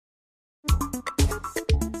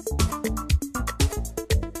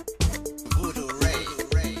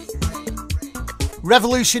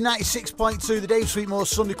Revolution 96.2, the Dave Sweetmore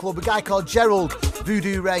Sunday Club, a guy called Gerald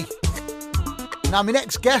Voodoo Ray. Now, my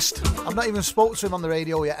next guest, I've not even spoke to him on the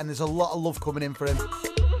radio yet, and there's a lot of love coming in for him.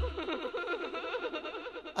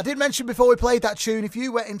 I did mention before we played that tune, if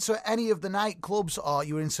you went into any of the nightclubs or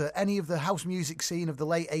you were into any of the house music scene of the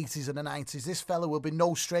late 80s and the 90s, this fella will be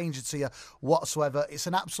no stranger to you whatsoever. It's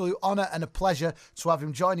an absolute honour and a pleasure to have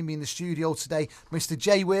him joining me in the studio today, Mr.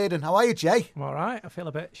 Jay Wearden. How are you, Jay? I'm all right. I feel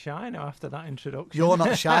a bit shy now after that introduction. You're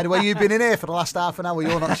not shy. The way you've been in here for the last half an hour,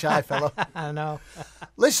 you're not shy, fella. I know.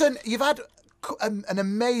 Listen, you've had an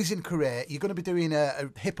amazing career. You're going to be doing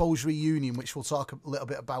a Hippos reunion, which we'll talk a little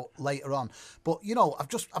bit about later on. But, you know,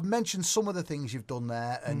 I've mentioned some of the things you've done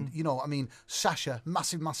there. And, you know, I mean, Sasha,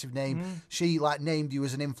 massive name. She, named you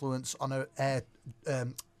as an influence on the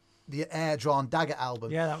Air Drawn Dagger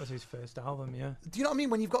album. Yeah, that was his first album, yeah. Do you know what I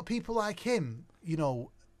mean? When you've got people like him, you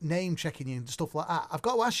know, name checking you and stuff like that, I've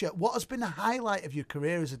got to ask you, what has been the highlight of your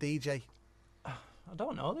career as a DJ? I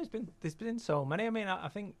don't know. There's been so many. I mean, I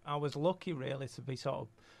think I was lucky really to be sort of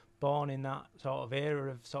born in that sort of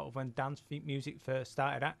era of sort of when dance music first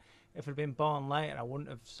started. If I'd been born later, I wouldn't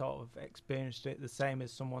have sort of experienced it the same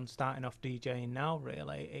as someone starting off DJing now.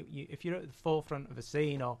 Really, if you're at the forefront of a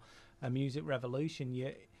scene or a music revolution,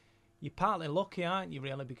 you're partly lucky, aren't you?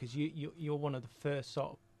 Really, because you're one of the first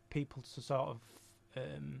sort of people to sort of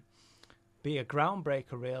be a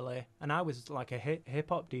groundbreaker, really. And I was like a hip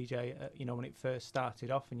hop DJ, you know, when it first started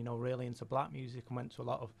off, and you know, really into black music, and went to a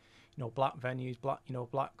lot of, you know, black venues,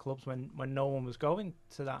 black clubs when no one was going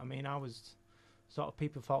to that. I mean, I was sort of,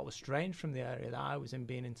 people thought it was strange from the area that I was in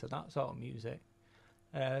being into that sort of music.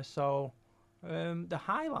 So the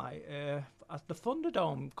highlight, at the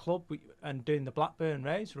Thunderdome Club and doing the Blackburn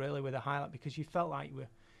Race really were the highlight, because you felt like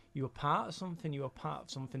you were part of something. You were part of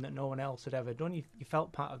something that no one else had ever done. You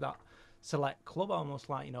felt part of that select club,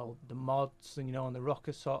 almost like, you know, the mods and, you know, and the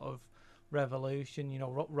rocker sort of revolution, you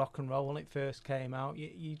know, rock and roll when it first came out.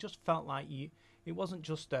 You just felt like it wasn't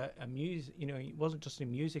just a music, you know, it wasn't just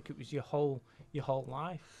in music, it was your whole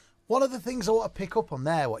life. One of the things I want to pick up on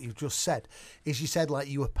there, what you've just said, is you said like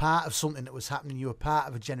you were part of something that was happening, you were part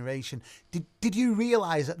of a generation. Did you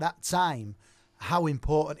realise at that time how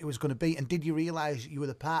important it was going to be, and did you realise you were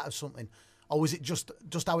the part of something? Or was it just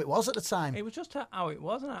how it was at the time? It was just how it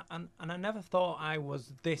was, and I never thought I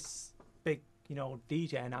was this big, you know,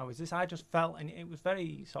 DJ, and I was this. I just felt, and it was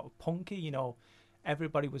very sort of punky, you know.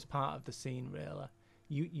 Everybody was part of the scene, really.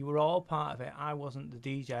 You were all part of it. I wasn't the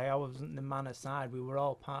DJ. I wasn't the man aside. We were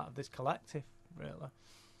all part of this collective, really.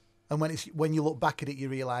 And when you look back at it, you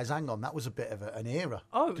realise, hang on, that was a bit of an era.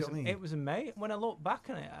 Oh, it was amazing. When I look back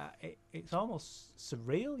on it, it's almost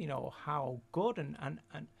surreal, you know, how good and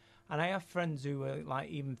I have friends who are like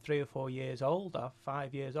even 3 or 4 years older,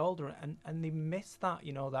 5 years older, and they miss that,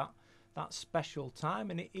 you know, that special time.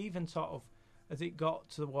 And it even sort of, as it got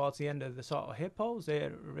towards the end of the sort of hippos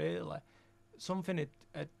era, really, something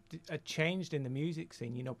had changed in the music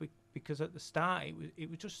scene, you know, because at the start it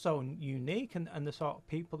was just so unique, and the sort of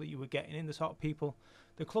people that you were getting in, the sort of people,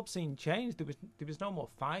 the club scene changed. There was no more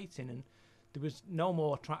fighting, and there was no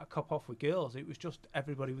more trying to cop off with girls. It was just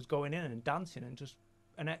everybody was going in and dancing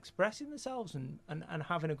and expressing themselves and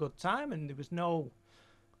having a good time, and there was no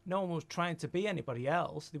one was trying to be anybody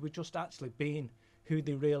else. They were just actually being who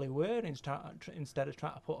they really were instead of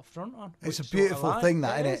trying to put a front on. It's a beautiful thing,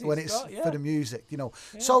 that, isn't it? When it's for the music, you know.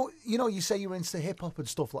 Yeah. So, you know, you say you were into hip hop and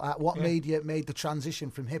stuff like that. What made the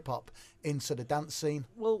transition from hip hop into the dance scene?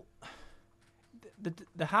 Well,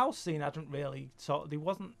 the house scene hadn't really there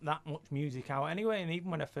wasn't that much music out anyway, and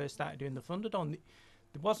even when I first started doing the Thunderdome,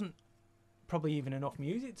 there wasn't probably even enough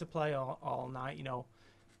music to play all night, you know,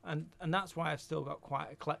 and that's why I've still got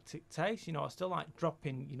quite eclectic taste, you know. I still like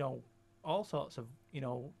dropping, you know, all sorts of, you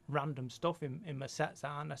know, random stuff in my sets that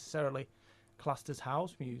aren't necessarily classed as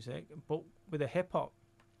house music, but with a hip-hop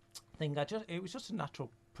thing, it was just a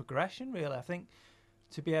natural progression, really. I think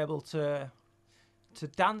to be able to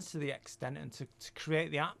dance to the extent and to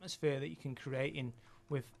create the atmosphere that you can create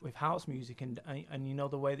with house music and you know,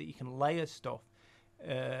 the way that you can layer stuff.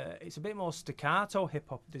 It's a bit more staccato hip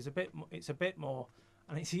hop. It's a bit more,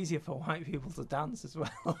 and it's easier for white people to dance as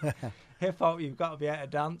well. Hip hop, you've got to be able to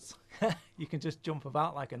dance. You can just jump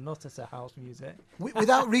about like a nut to house music.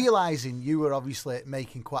 Without realising, you were obviously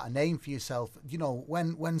making quite a name for yourself. You know,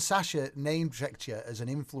 when Sasha name-checked you as an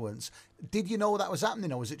influence, did you know that was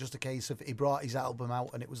happening, or was it just a case of he brought his album out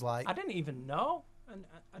and it was like... I didn't even know,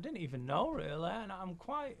 really, and I'm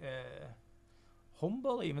quite...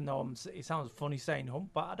 humble, even though it sounds funny saying humble,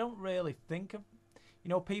 but I don't really think of,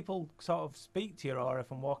 people sort of speak to you, or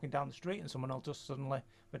if I'm walking down the street and someone will just suddenly,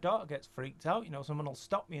 my daughter gets freaked out, someone will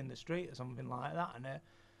stop me in the street or something like that, and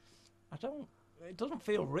it doesn't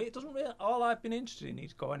feel real. It doesn't really. All I've been interested in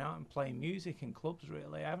is going out and playing music in clubs.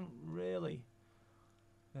 Really, I haven't really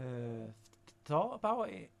thought about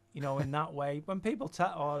it, in that way. When people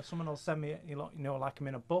tell, or someone will send me, like I'm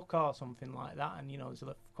in a book or something like that, and there's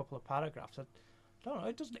a couple of paragraphs. I don't know.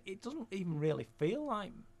 It doesn't even really feel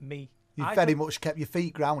like me. You've very much kept your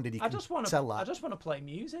feet grounded. I just want to play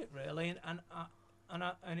music, really, and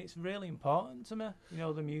it's really important to me,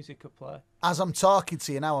 the music I play. As I'm talking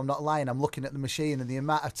to you now, I'm not lying. I'm looking at the machine and the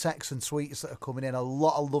amount of texts and tweets that are coming in. A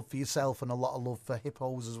lot of love for yourself and a lot of love for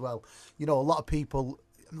hippos as well. A lot of people,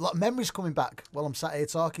 a lot of memories coming back while I'm sat here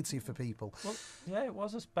talking to you for people. Well, yeah, it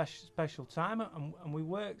was a special time, and we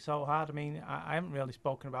worked so hard. I mean, I haven't really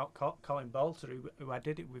spoken about Colin Bolter, who I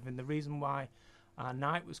did it with, and the reason why our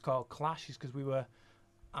night was called Clash is because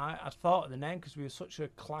I thought of the name because we were such a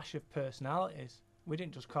clash of personalities. We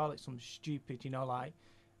didn't just call it some stupid, like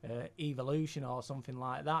evolution or something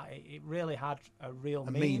like that. It really had a real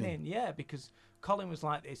meaning. Yeah, because Colin was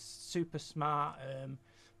like this super smart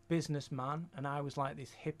businessman, and I was like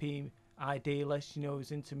this hippie idealist, who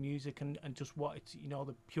was into music and just wanted to,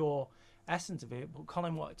 the pure essence of it. But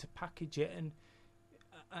Colin wanted to package it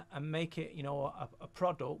and make it, a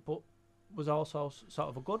product, but was also sort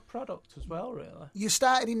of a good product as well, really. You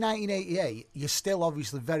started in 1988. You're still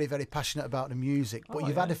obviously very, very passionate about the music, but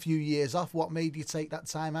you've had a few years off. What made you take that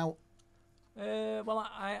time out? Well,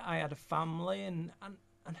 I had a family, and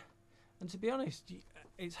to be honest,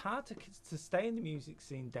 it's hard to stay in the music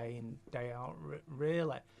scene day in, day out,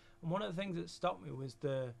 really. And one of the things that stopped me was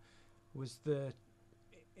the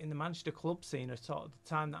in the Manchester club scene, at sort of the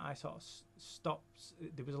time that I sort of stopped,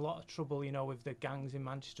 there was a lot of trouble, with the gangs in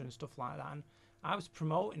Manchester and stuff like that. And I was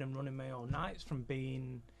promoting and running my own nights from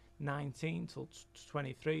being 19 till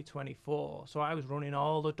 23, 24. So I was running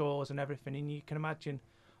all the doors and everything. And you can imagine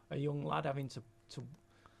a young lad having to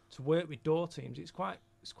work with door teams. It's quite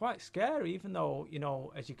scary, even though,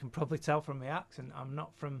 as you can probably tell from my accent, I'm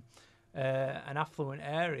not from an affluent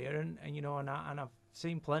area, and I've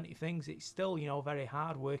seen plenty of things. It's still, very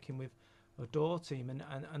hard working with a door team,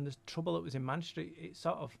 and the trouble that was in Manchester, it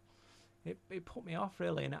sort of it put me off,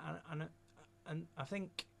 really, and I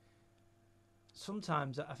think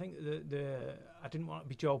sometimes I think I didn't want to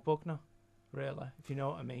be Joe Bugner, really, if you know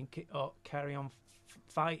what I mean, or carry on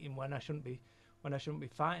fighting when I shouldn't be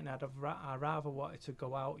fighting. I'd rather wanted to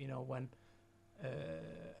go out,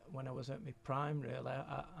 when I was at my prime, really.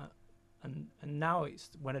 And now it's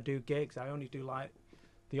when I do gigs, I only do like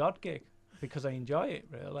the odd gig because I enjoy it,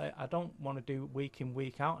 really. I don't want to do week in,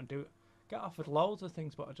 week out and get offered loads of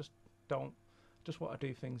things, but I just don't. Just want to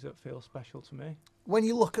do things that feel special to me. When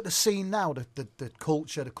you look at the scene now, the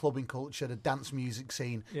culture, the clubbing culture, the dance music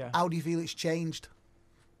scene, how do you feel it's changed?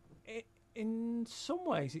 In some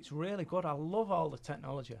ways, it's really good. I love all the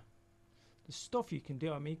technology. The stuff you can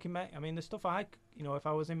do. I mean, you can make. I mean, the stuff if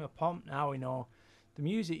I was in my pomp now, the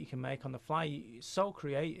music you can make on the fly, it's so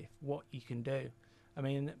creative what you can do. I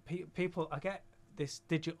mean, people, I get this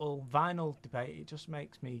digital vinyl debate. It just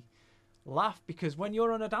makes me laugh, because when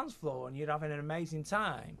you're on a dance floor and you're having an amazing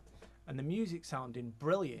time and the music's sounding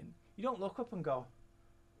brilliant, you don't look up and go,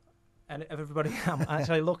 and everybody, I'm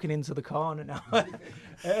actually looking into the corner now.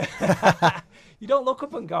 You don't look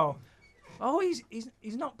up and go, oh, he's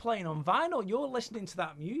not playing on vinyl. You're listening to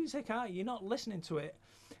that music, aren't you? You're not listening to it.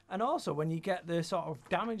 And also, when you get the sort of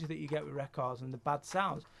damage that you get with records and the bad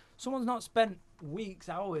sounds, someone's not spent weeks,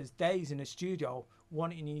 hours, days in a studio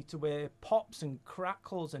wanting you to wear pops and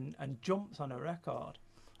crackles and jumps on a record.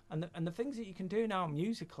 And the things that you can do now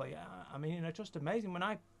musically, I mean, are just amazing. When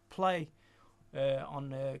I play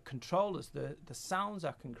on controllers, the sounds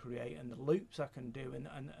I can create and the loops I can do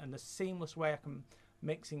and the seamless way I can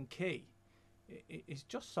mix in key, it's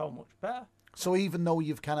just so much better. So even though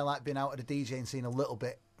you've kind of like been out of the DJing scene a little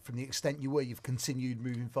bit, from the extent you were, you've continued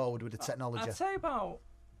moving forward with the technology? I'd say about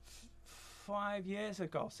 6 years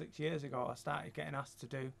ago, I started getting asked to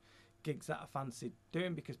do gigs that I fancied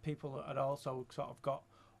doing, because people had also sort of got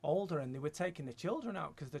older and they were taking the children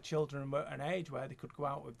out, because the children were at an age where they could go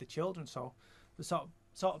out with the children. So the sort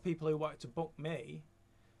of people who wanted to book me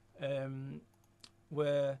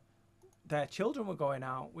were their children were going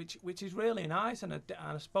out, which is really nice. And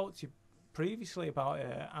I spoke to you previously about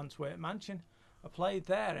Antwerp Mansion. I played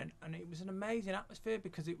there, and it was an amazing atmosphere,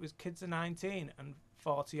 because it was kids of 19 and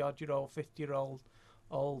 40-odd-year-old, 50-year-old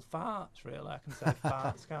old farts, really. I can say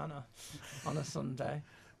farts, can't I, on a Sunday.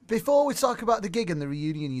 Before we talk about the gig and the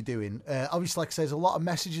reunion you're doing, obviously, like I say, there's a lot of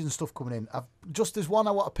messages and stuff coming in. There's one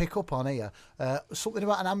I want to pick up on here. Something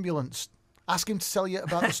about an ambulance. Ask him to tell you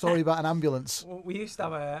about the story about an ambulance. Well, we used to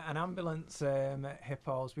have an ambulance at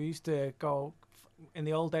Hippos. We used to go in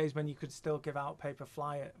the old days when you could still give out paper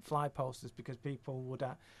fly posters because people would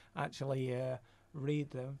actually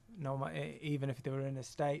read them, even if they were in a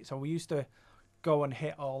state. So we used to go and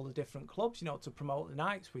hit all the different clubs, to promote the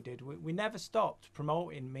nights we did. We never stopped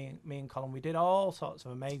promoting, me and Colin. We did all sorts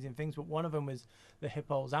of amazing things, but one of them was the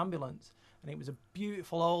Hippos ambulance. And it was a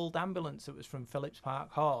beautiful old ambulance that was from Phillips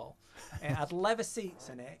Park Hall. It had leather seats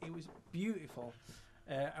in it. It was beautiful.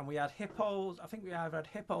 And we had hippos. I think we either had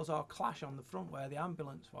hippos or Clash on the front where the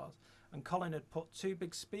ambulance was. And Colin had put 2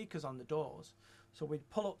 big speakers on the doors. So we'd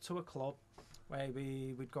pull up to a club where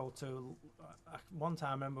we'd go to. One time,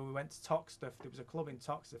 I remember we went to Toxteth. There was a club in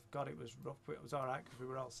Toxteth. God, it was rough, but it was all right because we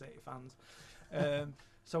were all City fans.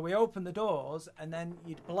 So we opened the doors, and then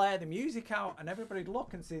you'd blare the music out, and everybody'd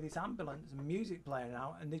look and see this ambulance and music blaring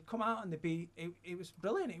out, and they'd come out and they'd be. It was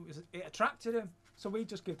brilliant. It attracted them. So we'd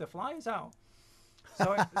just give the flyers out.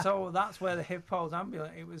 So that's where the Hippos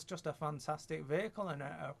ambulance. It was just a fantastic vehicle and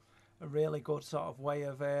a really good sort of way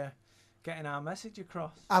of getting our message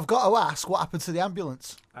across. I've got to ask, what happened to the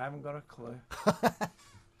ambulance? I haven't got a clue.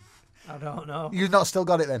 I don't know. You've not still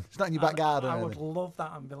got it then? It's not in your back garden? I would love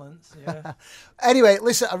that ambulance, yeah. Anyway,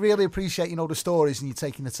 listen, I really appreciate, the stories and you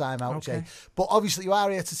taking the time out, Okay. Jay. But obviously you are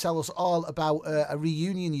here to tell us all about a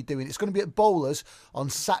reunion you're doing. It's going to be at Bowlers on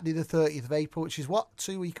Saturday the 30th of April, which is what,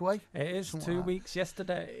 2 weeks away? It is Something 2 like that. weeks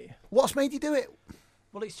yesterday. What's made you do it?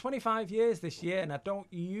 Well, it's 25 years this year, and I don't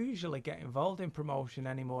usually get involved in promotion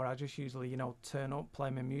anymore. I just usually, turn up, play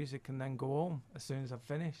my music, and then go home as soon as I've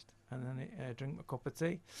finished, and then drink my cup of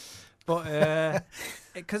tea. But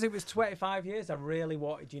because it was 25 years, I really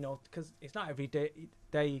wanted, because it's not every day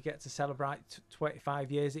you get to celebrate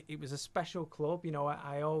 25 years. It was a special club,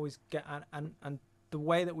 I always get, and the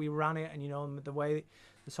way that we ran it, and, the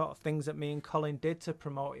sort of things that me and Colin did to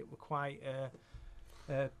promote it were quite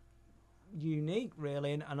unique,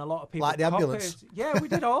 really, and a lot of people like the ambulance. Yeah, we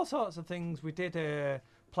did all sorts of things. We did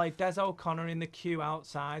play Des O'Connor in the queue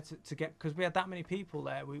outside to get, because we had that many people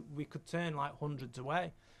there, we could turn like hundreds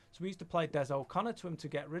away. So we used to play Des O'Connor to him to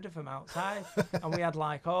get rid of him outside. And we had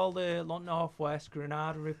like all the North West,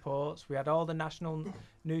 Granada reports. We had all the national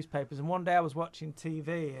newspapers. And one day I was watching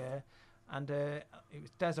TV and it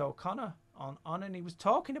was Des O'Connor on, and he was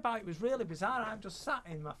talking about it. It was really bizarre. I'm just sat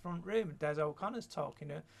in my front room and Des O'Connor's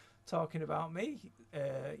talking about me,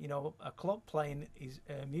 a club playing his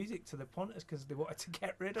music to the punters because they wanted to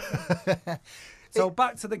get rid of him. So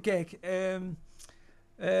back to the gig.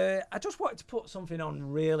 I just wanted to put something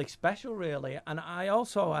on really special, really. And I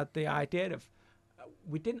also had the idea of,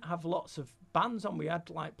 we didn't have lots of bands on. We had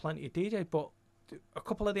like plenty of DJs, but a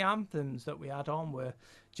couple of the anthems that we had on were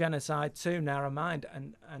Genocide 2, Narrow Mind,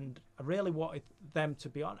 and I really wanted them to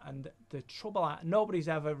be on. And the trouble, nobody's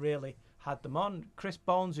ever really had them on. Chris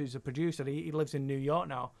Bones, who's a producer, he lives in New York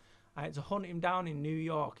now. I had to hunt him down in New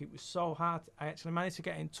York. It was so hard. I actually managed to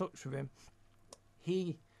get in touch with him.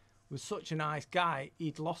 He was such a nice guy.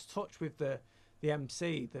 He'd lost touch with the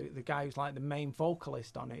MC, the guy who's like the main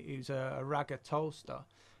vocalist on it, who's a ragga toaster.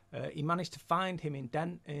 He managed to find him in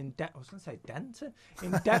Denton, in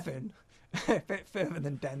Devon, a bit further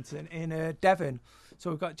than Denton, in Devon. So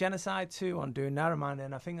we've got Genocide 2 on doing Narrowmind,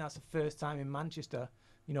 and I think that's the first time in Manchester,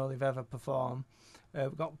 they've ever performed.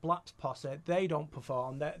 We've got Black's Posse. They don't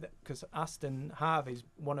perform because Aston Harvey's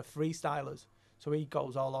one of freestylers. So he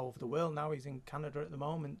goes all over the world now. He's in Canada at the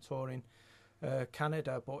moment, touring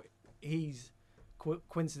Canada. But he's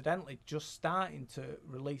coincidentally just starting to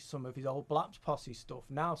release some of his old Black's Posse stuff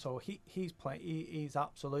now. So he's playing. He's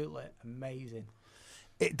absolutely amazing.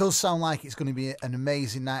 It does sound like it's going to be an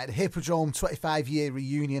amazing night. The Hippodrome 25-year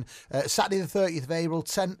reunion. Saturday the 30th of April,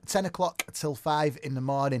 10 o'clock till 5 in the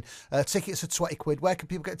morning. Tickets are £20. Where can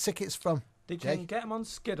people get tickets from? They can get them on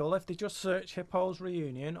Skiddle if they just search Hippos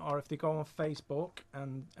Reunion, or if they go on Facebook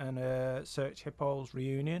and search Hippos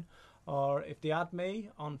Reunion, or if they add me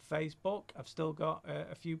on Facebook. I've still got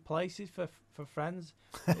a few places for friends.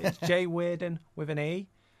 It's Jay Wearden with an E.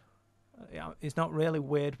 It's not really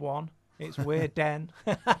Weird One. It's Wearden.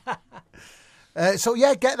 So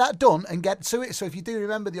yeah, get that done and get to it. So if you do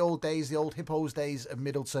remember the old days, the old Hippos days of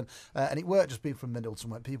Middleton, and it weren't just being from Middleton,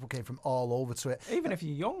 where people came from all over to it. Even if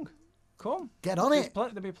you're young, come. Get on it.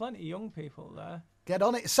 There'll be plenty of young people there. Get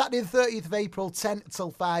on it. Saturday the 30th of April, 10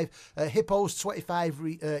 till 5. Hippo's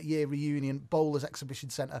 25-year reunion, Bowlers Exhibition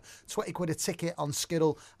Centre. 20 quid a ticket on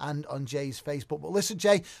Skiddle and on Jay's Facebook. But listen,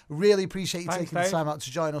 Jay, really appreciate you taking the time out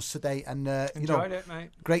to join us today. And, Enjoyed it,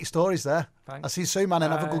 mate. Great stories there. Thanks. I'll see you soon, man,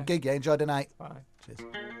 and have a good gig. Yeah, enjoy the night. Bye. Cheers.